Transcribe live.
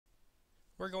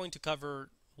We're going to cover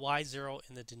why 0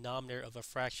 in the denominator of a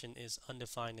fraction is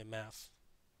undefined in math.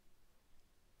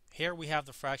 Here we have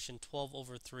the fraction 12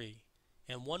 over 3,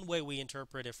 and one way we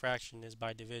interpret a fraction is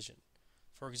by division.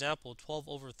 For example, 12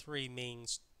 over 3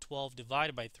 means 12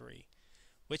 divided by 3,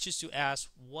 which is to ask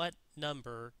what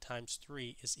number times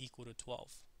 3 is equal to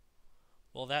 12.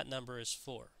 Well, that number is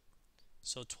 4.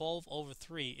 So 12 over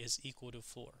 3 is equal to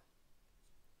 4.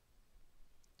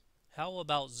 How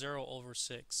about 0 over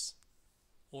 6?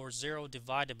 Or 0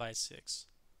 divided by 6?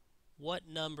 What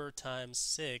number times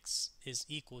 6 is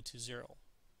equal to 0?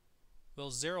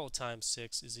 Well, 0 times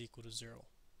 6 is equal to 0.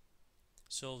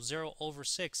 So 0 over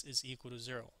 6 is equal to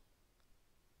 0.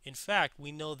 In fact,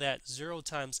 we know that 0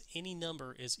 times any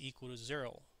number is equal to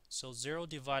 0. So 0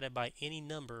 divided by any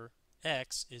number,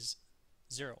 x, is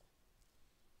 0.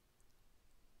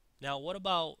 Now what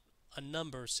about a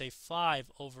number, say 5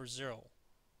 over 0?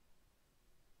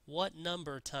 What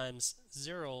number times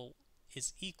 0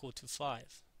 is equal to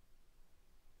 5?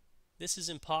 This is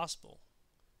impossible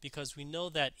because we know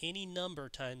that any number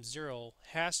times 0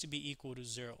 has to be equal to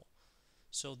 0.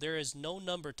 So there is no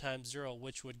number times 0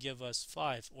 which would give us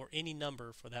 5, or any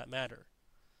number for that matter.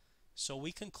 So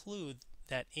we conclude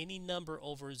that any number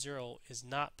over 0 is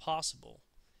not possible,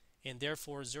 and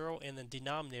therefore 0 in the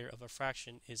denominator of a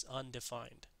fraction is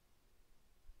undefined.